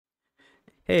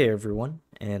Hey everyone,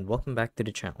 and welcome back to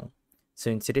the channel. So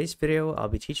in today's video, I'll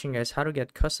be teaching you guys how to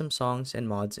get custom songs and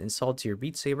mods installed to your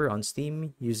Beat Saber on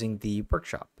Steam using the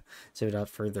workshop. So without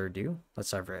further ado, let's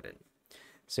dive right in.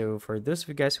 So for those of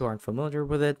you guys who aren't familiar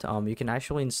with it, you can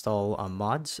actually install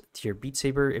mods to your Beat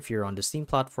Saber if you're on the Steam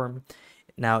platform.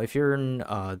 Now, if you're in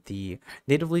the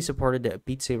natively supported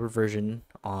Beat Saber version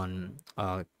on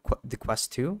the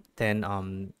Quest 2,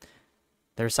 then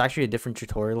there's actually a different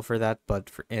tutorial for that,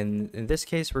 but in this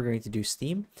case, we're going to do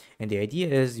Steam, and the idea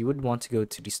is you would want to go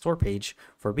to the store page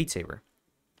for Beat Saber.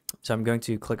 So I'm going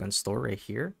to click on store right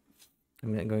here.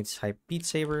 I'm going to type Beat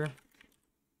Saber,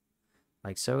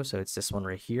 like so. So it's this one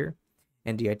right here.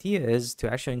 And the idea is to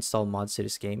actually install mods to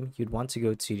this game, you'd want to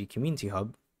go to the community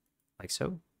hub, like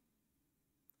so.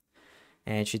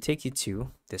 And it should take you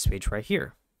to this page right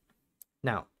here.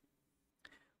 Now,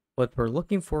 what we're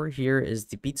looking for here is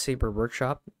the Beat Saber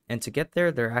workshop, and to get there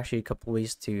are actually a couple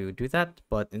ways to do that,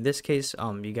 but in this case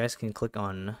you guys can click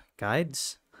on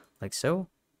guides like so,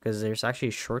 because there's actually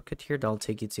a shortcut here that'll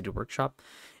take you to the workshop,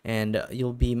 and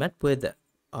you'll be met with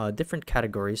different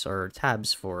categories or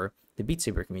tabs for the Beat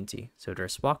Saber community. So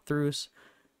there's walkthroughs,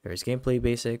 there's gameplay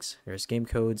basics, there's game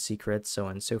code, secrets, so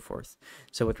on and so forth.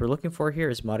 So what we're looking for here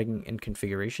is modding and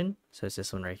configuration, so it's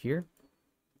this one right here.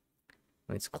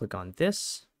 Let's click on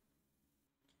this.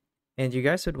 And you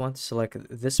guys would want to select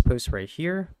this post right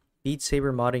here, Beat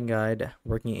Saber Modding Guide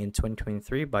Working in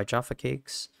 2023 by Jaffa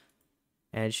Cakes.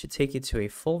 And it should take you to a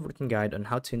full written guide on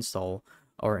how to install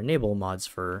or enable mods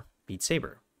for Beat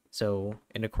Saber. So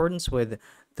in accordance with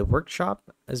the workshop,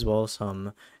 as well as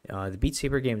the Beat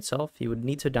Saber game itself, you would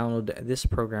need to download this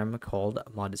program called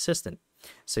Mod Assistant.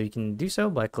 So you can do so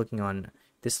by clicking on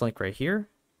this link right here.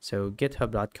 So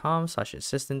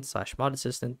github.com/assistant/mod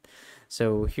assistant.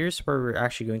 So here's where we're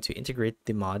actually going to integrate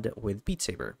the mod with Beat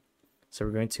Saber. So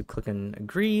we're going to click on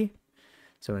agree,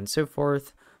 so and so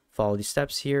forth, follow the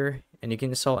steps here, and you can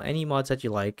install any mods that you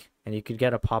like, and you could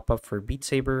get a pop-up for Beat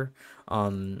Saber.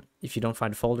 If you don't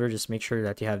find a folder, just make sure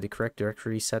that you have the correct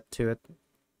directory set to it.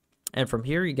 And from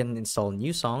here, you can install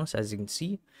new songs, as you can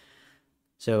see.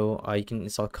 So you can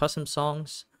install custom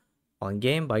songs on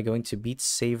game by going to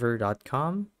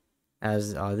beatsaver.com,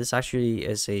 as this actually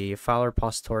is a file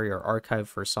repository or archive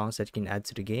for songs that you can add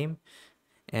to the game.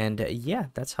 And yeah,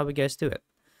 that's how we guys do it.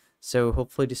 So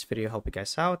hopefully this video helped you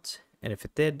guys out, and if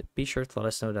it did, be sure to let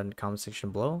us know down in the comment section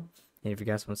below. And if you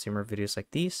guys want to see more videos like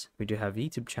these, we do have a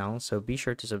YouTube channel, so be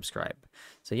sure to subscribe.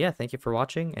 So yeah, thank you for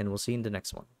watching, and we'll see you in the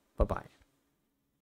next one. Bye bye.